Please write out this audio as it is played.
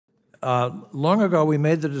Long ago, we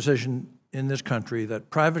made the decision in this country that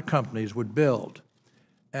private companies would build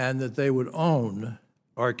and that they would own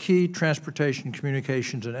our key transportation,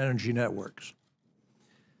 communications, and energy networks.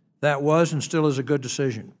 That was and still is a good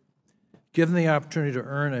decision. Given the opportunity to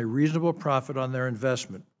earn a reasonable profit on their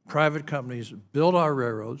investment, private companies build our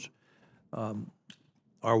railroads, our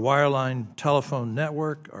wireline telephone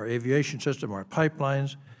network, our aviation system, our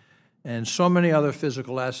pipelines, and so many other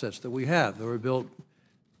physical assets that we have that were built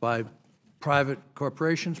by private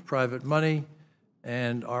corporations, private money,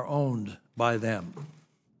 and are owned by them.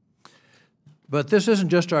 But this isn't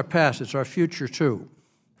just our past, it's our future too.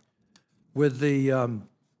 With the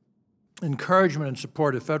encouragement and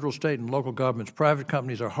support of federal, state, and local governments, private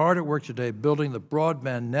companies are hard at work today building the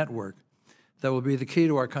broadband network that will be the key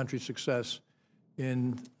to our country's success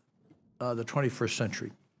in the 21st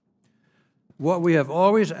century. What we have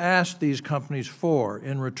always asked these companies for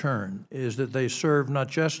in return is that they serve not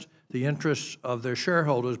just the interests of their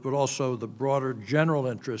shareholders, but also the broader general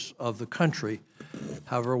interests of the country,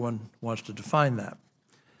 however one wants to define that.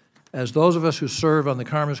 As those of us who serve on the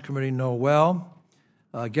Commerce Committee know well,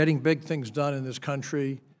 getting big things done in this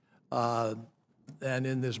country and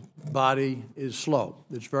in this body is slow.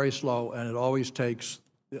 It's very slow, and it always takes,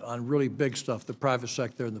 on really big stuff, the private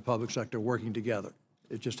sector and the public sector working together.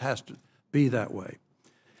 It just has to be that way.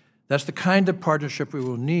 That's the kind of partnership we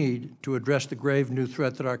will need to address the grave new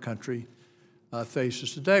threat that our country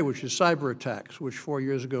faces today, which is cyber attacks, which 4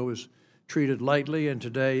 years ago was treated lightly and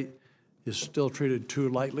today is still treated too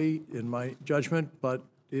lightly, in my judgment, but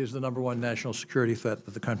is the #1 national security threat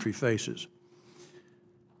that the country faces.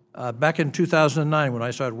 Back in 2009, when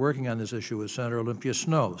I started working on this issue with Senator Olympia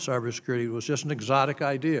Snowe, cybersecurity was just an exotic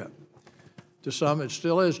idea. To some, it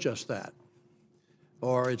still is just that.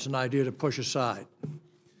 Or it's an idea to push aside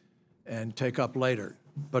and take up later,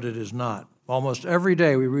 but it is not. Almost every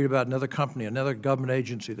day we read about another company, another government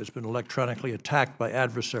agency that's been electronically attacked by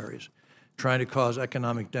adversaries, trying to cause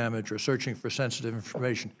economic damage or searching for sensitive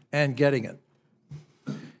information and getting it.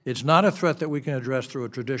 It's not a threat that we can address through a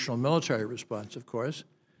traditional military response, of course,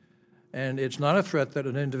 and it's not a threat that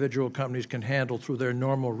an individual companies can handle through their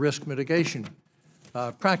normal risk mitigation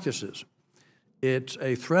practices. It's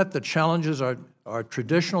a threat that challenges our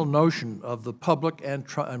traditional notion of the public and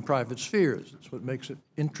private spheres. That's what makes it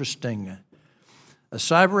interesting. A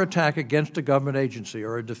cyber attack against a government agency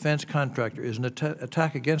or a defense contractor is an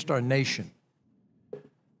attack against our nation.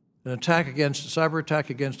 A cyber attack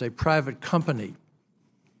against a private company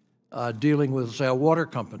dealing with, say, a water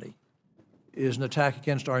company is an attack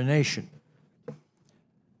against our nation.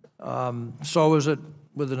 So is it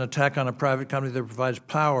with an attack on a private company that provides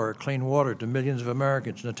power or clean water to millions of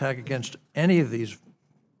Americans. An attack against any of these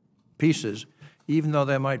pieces, even though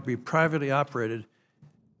they might be privately operated,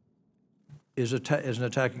 is an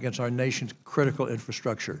attack against our nation's critical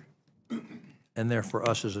infrastructure, and therefore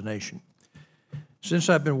us as a nation. Since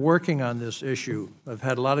I've been working on this issue, I've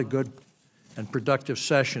had a lot of good and productive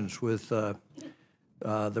sessions with the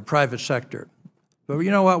private sector. But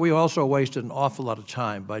you know what? We also wasted an awful lot of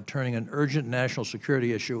time by turning an urgent national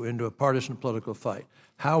security issue into a partisan political fight.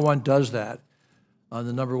 How one does that on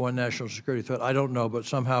the #1 national security threat, I don't know, but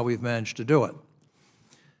somehow we've managed to do it.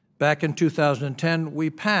 Back in 2010, we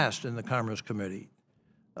passed in the Commerce Committee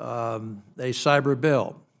a cyber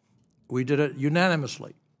bill. We did it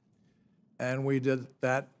unanimously. And we did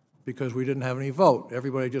that because we didn't have any vote.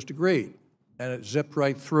 Everybody just agreed, and it zipped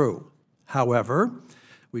right through. However,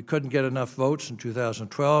 we couldn't get enough votes in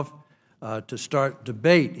 2012 to start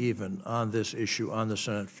debate even on this issue on the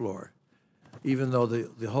Senate floor, even though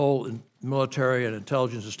the whole military and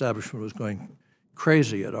intelligence establishment was going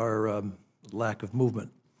crazy at our lack of movement.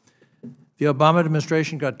 The Obama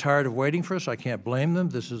administration got tired of waiting for us. I can't blame them.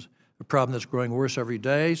 This is a problem that's growing worse every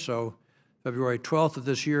day. So February 12th of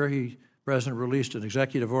this year, the President released an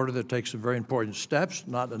executive order that takes some very important steps,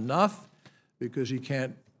 not enough, because he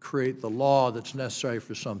can't create the law that's necessary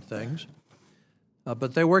for some things.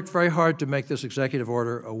 But they worked very hard to make this executive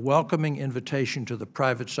order a welcoming invitation to the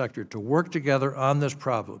private sector to work together on this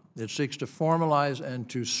problem. It seeks to formalize and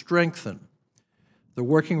to strengthen the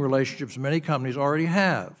working relationships many companies already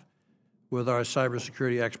have with our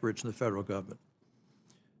cybersecurity experts in the federal government.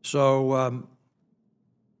 So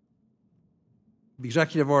the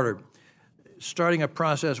executive order, starting a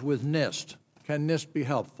process with NIST. Can NIST be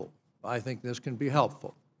helpful? I think this can be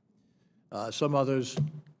helpful. Some others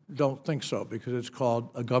don't think so because it's called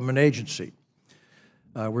a government agency.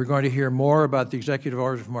 We're going to hear more about the executive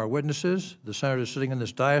order from our witnesses. The senators sitting in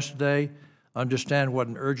this dais today understand what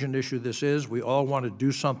an urgent issue this is. We all want to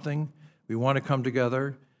do something. We want to come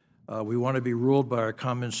together. We want to be ruled by our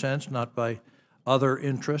common sense, not by other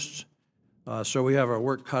interests. So we have our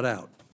work cut out.